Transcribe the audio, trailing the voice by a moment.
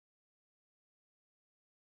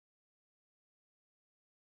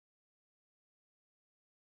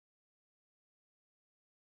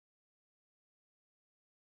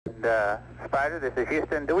Spider, this is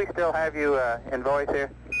Houston. Do we still have you in voice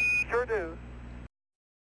here? Sure do.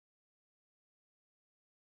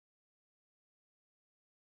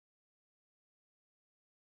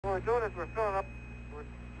 What we're doing is we're filling up with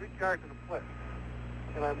recharging the flip,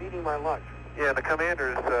 and I'm eating my lunch. Yeah, the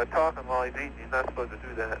commander is talking while he's eating. He's not supposed to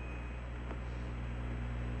do that.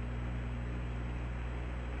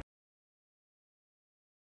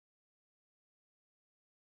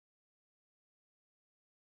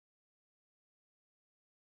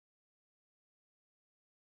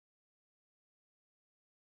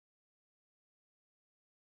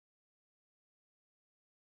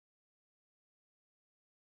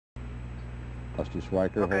 Mr.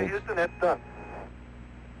 Schweickart Okay, holds. Houston, that's done.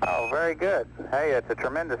 Oh, very good. Hey, it's a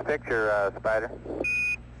tremendous picture, Spider.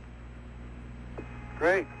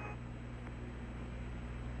 Great.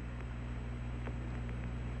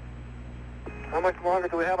 How much longer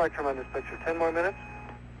do we have our tremendous picture? 10 more minutes?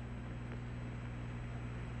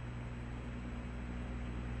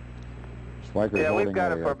 Schweickart Yeah, holding we've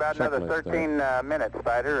got it a for about another checklist 13 minutes,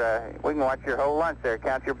 Spider. We can watch your whole lunch there.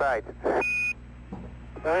 Count your bites.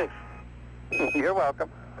 Thanks. You're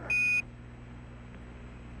welcome.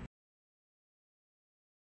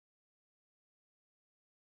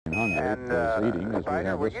 Hungry And is eating as we Spider,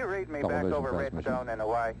 have will this you read me back television over transmission. Redstone in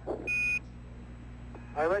Hawaii?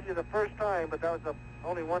 I read you the first time, but that was the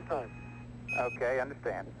only one time. Okay,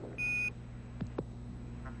 understand.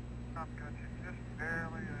 Just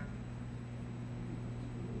barely.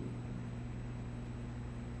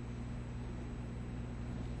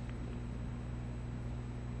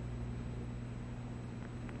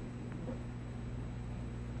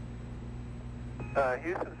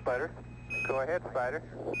 Houston, Spider. Go ahead, Spider.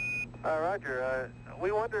 Roger.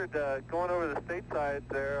 We wondered, going over the stateside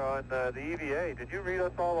there on the EVA, did you read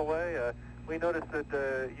us all the way? We noticed that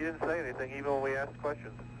you didn't say anything even when we asked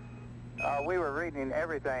questions. We were reading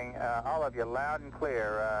everything, all of you, loud and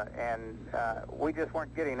clear, and we just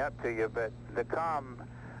weren't getting up to you, but the comm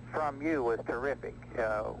from you was terrific.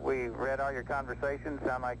 We read all your conversations.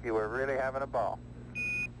 Sound like you were really having a ball.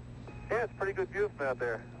 Yeah, it's a pretty good view from out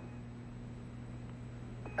there.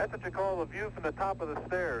 That's what you call the view from the top of the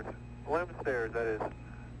stairs. Limb stairs, that is.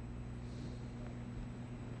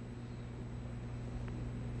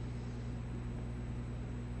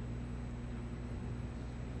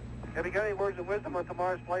 Have you got any words of wisdom on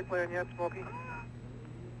tomorrow's flight plan yet, Smokey?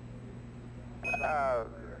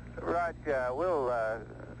 Raj, we'll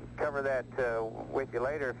cover that with you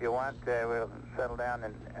later if you want. We'll settle down,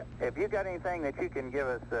 and if you got anything that you can give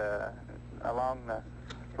us along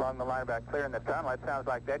the line about clearing the tunnel, it sounds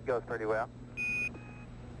like that goes pretty well.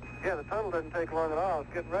 Yeah, the tunnel doesn't take long at all.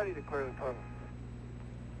 It's getting ready to clear the tunnel.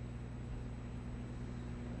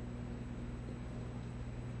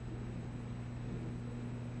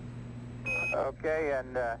 Okay,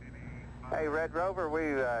 and hey, Red Rover,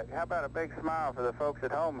 how about a big smile for the folks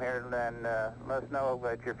at home here, and let us know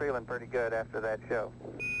that you're feeling pretty good after that show.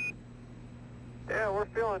 Yeah, we're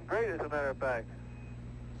feeling great, as a matter of fact.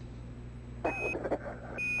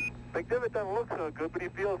 McDivitt doesn't look so good, but he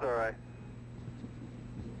feels all right.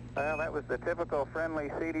 Well, that was the typical friendly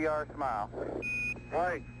CDR smile.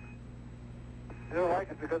 Right. They don't like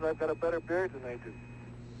it because I've got a better beard than they do.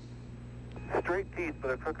 Straight teeth,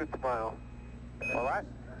 but a crooked smile. Well,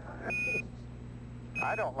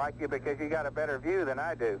 I don't like you because you got a better view than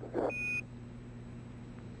I do.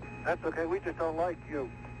 That's okay. We just don't like you.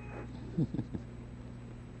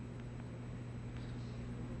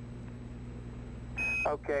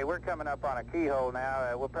 Okay, we're coming up on a keyhole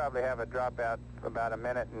now. We'll probably have a dropout for about a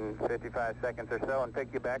minute and 55 seconds or so and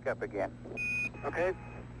pick you back up again. Okay.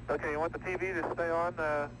 Okay, you want the TV to stay on?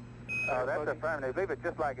 Oh, that's affirmative. Leave it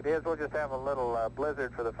just like it is. We'll just have a little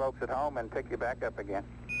blizzard for the folks at home and pick you back up again.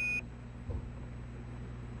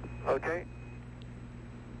 Okay.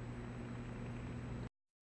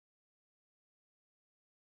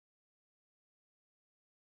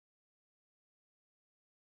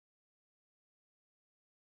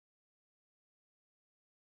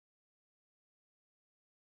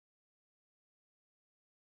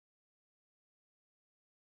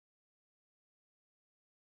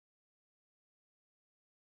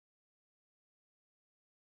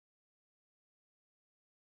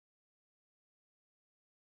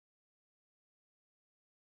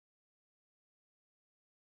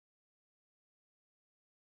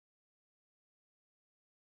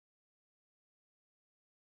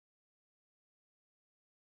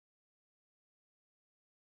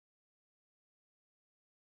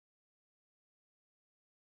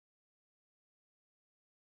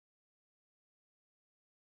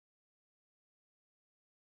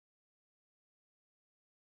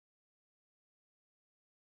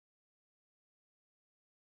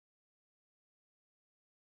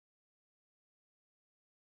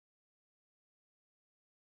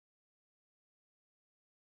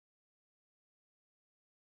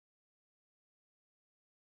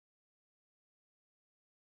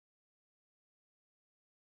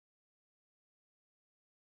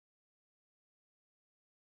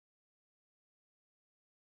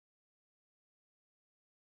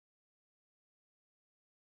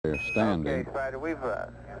 They're standing. Okay, Spider,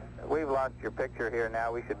 we've lost your picture here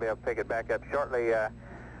now. We should be able to pick it back up shortly.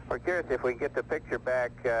 We're curious if we can get the picture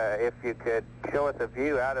back, if you could show us a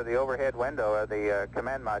view out of the overhead window of the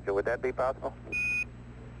command module. Would that be possible?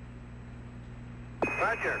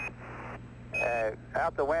 Roger.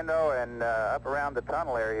 Out the window and up around the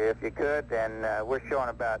tunnel area if you could, and we're showing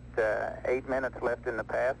about 8 minutes left in the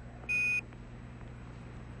pass.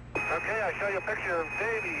 Okay, I show you a picture of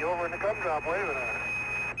Davey over in the gumdrop waving at us.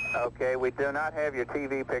 Okay, we do not have your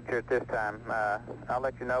TV picture at this time. I'll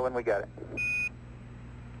let you know when we got it.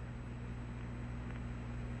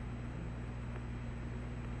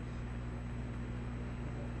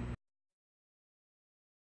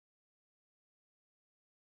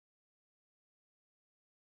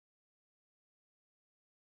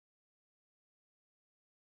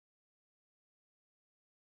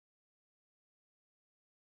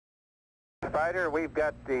 Spider, we've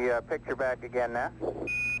got the picture back again now.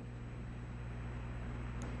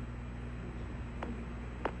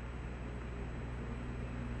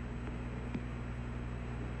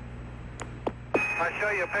 I show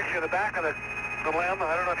you a picture of the back of the limb.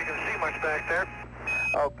 I don't know if you can see much back there.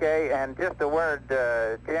 Okay, and just a word,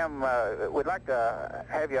 Jim, we'd like to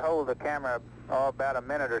have you hold the camera about a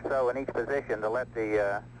minute or so in each position to let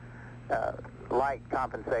the light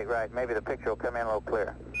compensate right. Maybe the picture will come in a little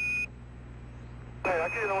clearer. Hey, I'll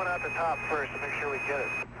give you the one out the top first to make sure we get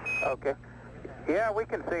it. Okay. Yeah, we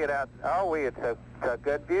can see it out. Oh, it's a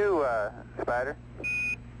good view, Spider.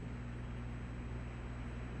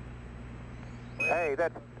 Hey,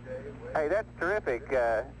 that's terrific.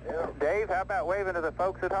 Dave, how about waving to the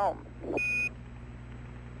folks at home?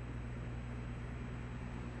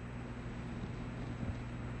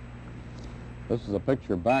 This is a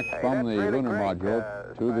picture back from the really lunar great, module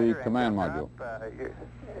to Spider, the command and module.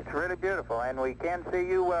 It's really beautiful, and we can see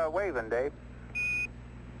you waving, Dave.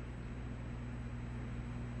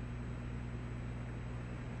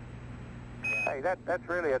 Hey, that's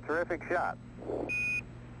really a terrific shot.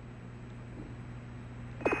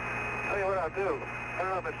 Tell you what I'll do. I don't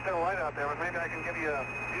know if it's still light out there, but maybe I can give you a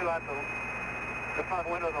view out the front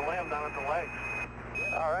window of the limb down at the legs.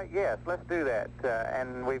 All right, yes, let's do that.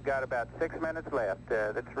 And we've got about 6 minutes left.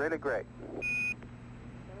 That's really great.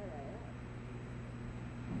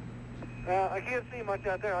 I can't see much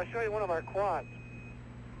out there. I'll show you one of our quads.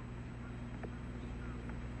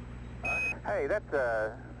 Hey, that's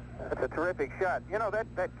a terrific shot. You know, that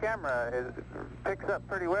camera picks up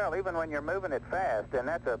pretty well even when you're moving it fast, and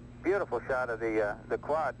that's a beautiful shot of the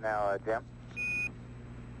quad now, Jim.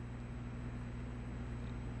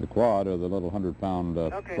 The quad, or the little 100-pound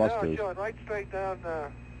Okay, now I'll thrusters. show it right straight down the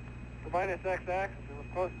minus x-axis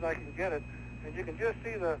as close as I can get it, and you can just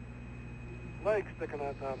see the legs sticking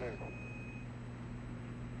out down there.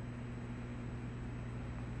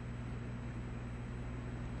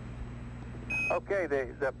 Okay,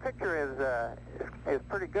 the picture is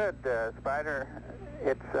pretty good, Spider.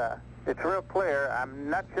 It's real clear. I'm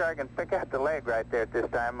not sure I can pick out the leg right there at this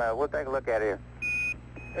time. We'll take a look at it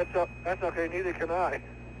here. That's okay. Neither can I.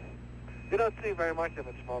 You don't see very much of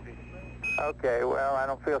it, Smokey. Okay, well, I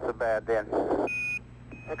don't feel so bad then.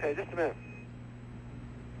 Okay, just a minute.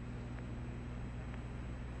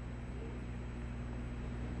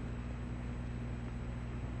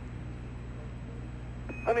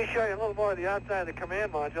 Let me show you a little more of the outside of the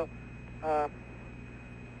command module. I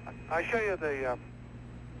show you the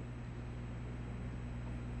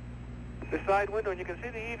side window, and you can see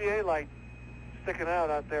the EVA light sticking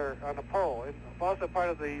out there on the pole. It's also part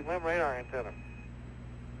of the limb radar antenna.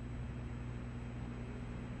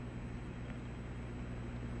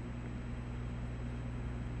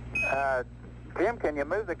 Jim, can you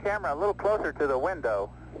move the camera a little closer to the window?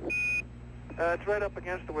 It's right up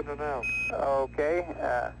against the window now. Okay.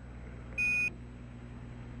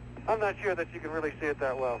 I'm not sure that you can really see it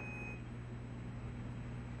that well.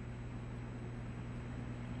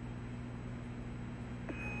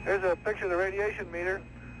 Here's a picture of the radiation meter.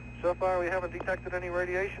 So far, we haven't detected any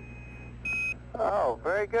radiation. Oh,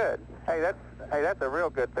 very good. Hey, that's a real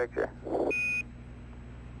good picture.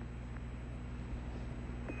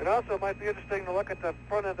 It also might be interesting to look at the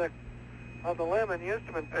front of the limb and the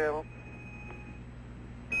instrument panel.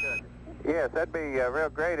 Yes, that'd be real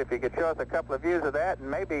great if you could show us a couple of views of that, and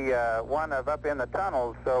maybe one of up in the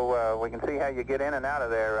tunnels, so we can see how you get in and out of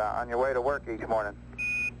there on your way to work each morning.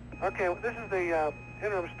 Okay, well, this is the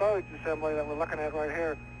interim stowage assembly that we're looking at right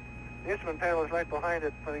here. The instrument panel is right behind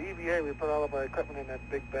it. For the EVA, we put all of our equipment in that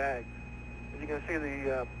big bag. As you can see,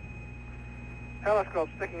 the telescope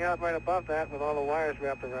sticking out right above that with all the wires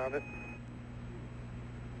wrapped around it.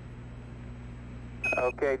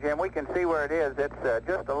 Okay, Jim, we can see where it is. It's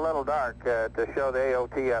just a little dark to show the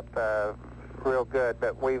AOT up real good,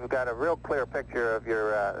 but we've got a real clear picture of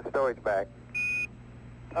your stowage bag.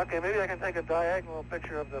 Okay, maybe I can take a diagonal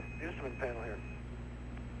picture of the instrument panel here.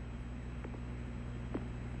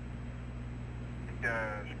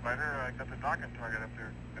 Spider, I got the docking target up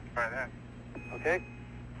there. Let's try that. Okay.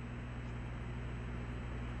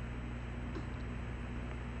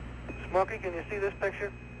 Smokey, can you see this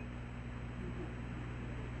picture?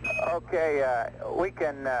 Okay, we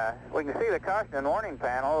can see the caution and warning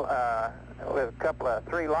panel with a couple of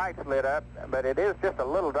 3 lights lit up, but it is just a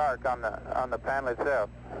little dark on the panel itself.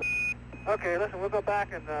 Okay, listen, we'll go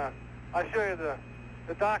back and I'll show you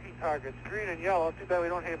the docking targets, green and yellow. Too bad we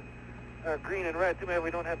don't have green and red. Too bad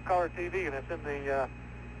we don't have color TV, and it's in the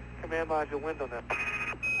command module window now.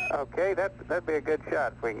 Okay, that'd be a good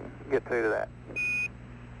shot if we can get through to that.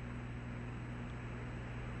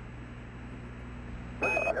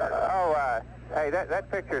 Hey, that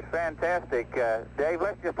picture's fantastic. Dave,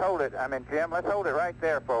 let's just hold it. I mean, Jim, let's hold it right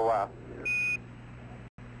there for a while.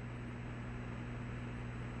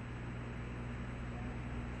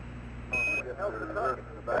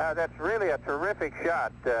 That's really a terrific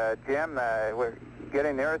shot, Jim. We're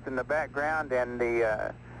getting the Earth in the background, and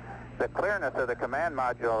the clearness of the command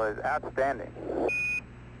module is outstanding.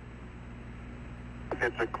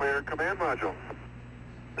 It's a clear command module.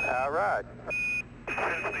 All right.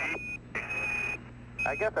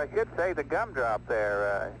 I guess I should say the gumdrop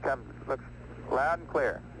there looks loud and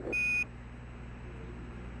clear.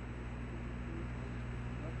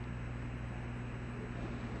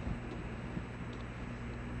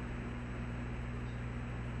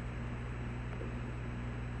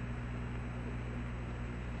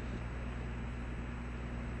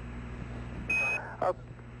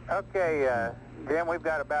 Okay, Jim, we've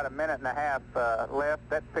got about 1.5 minutes left.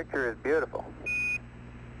 That picture is beautiful.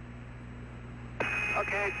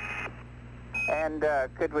 Okay. And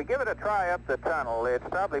could we give it a try up the tunnel? It's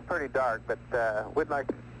probably pretty dark, but we'd like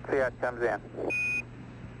to see how it comes in.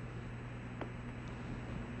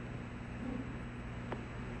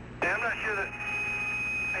 Yeah, I'm not sure that...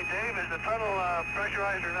 Hey, Dave, is the tunnel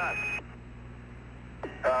pressurized or not?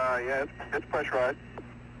 Yeah, it's pressurized.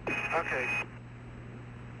 Okay.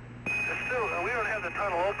 It's still, we don't have the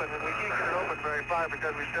tunnel open, and we can't get it open very far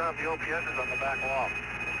because we still have the OPSs on the back wall.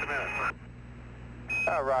 Just a minute.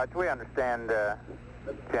 Oh, Raj, we understand,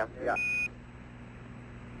 Jim. Yeah.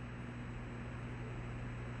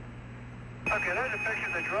 Okay, there's a picture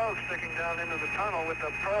of the drogue sticking down into the tunnel with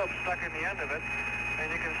the probe stuck in the end of it,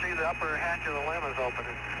 and you can see the upper hatch of the limb is open.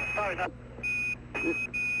 It's probably not...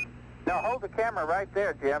 No, hold the camera right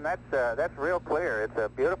there, Jim. That's real clear. It's a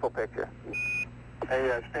beautiful picture.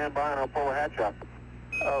 Hey, stand by and I'll pull the hatch up.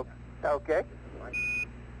 Oh, okay.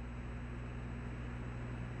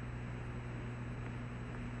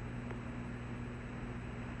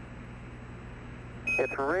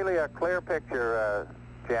 It's really a clear picture,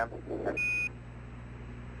 Jim.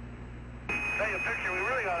 Hey, a picture we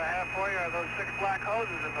really ought to have for you are those 6 black hoses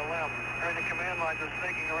in the limb. Or the command line just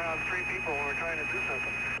snaking around 3 people when we're trying to do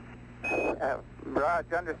something.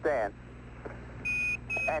 Raj, understand.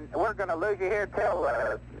 And we're going to lose you here.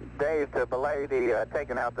 Tell Dave to belay the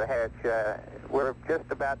taking out the hatch. We're just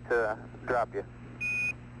about to drop you.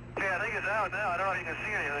 Yeah, I think it's out now. I don't know if you can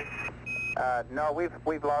see anything. No,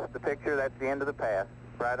 we've lost the picture. That's the end of the pass.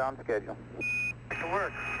 Right on schedule. Good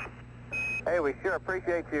work. Hey, we sure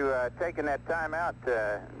appreciate you taking that time out,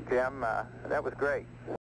 Jim. That was great.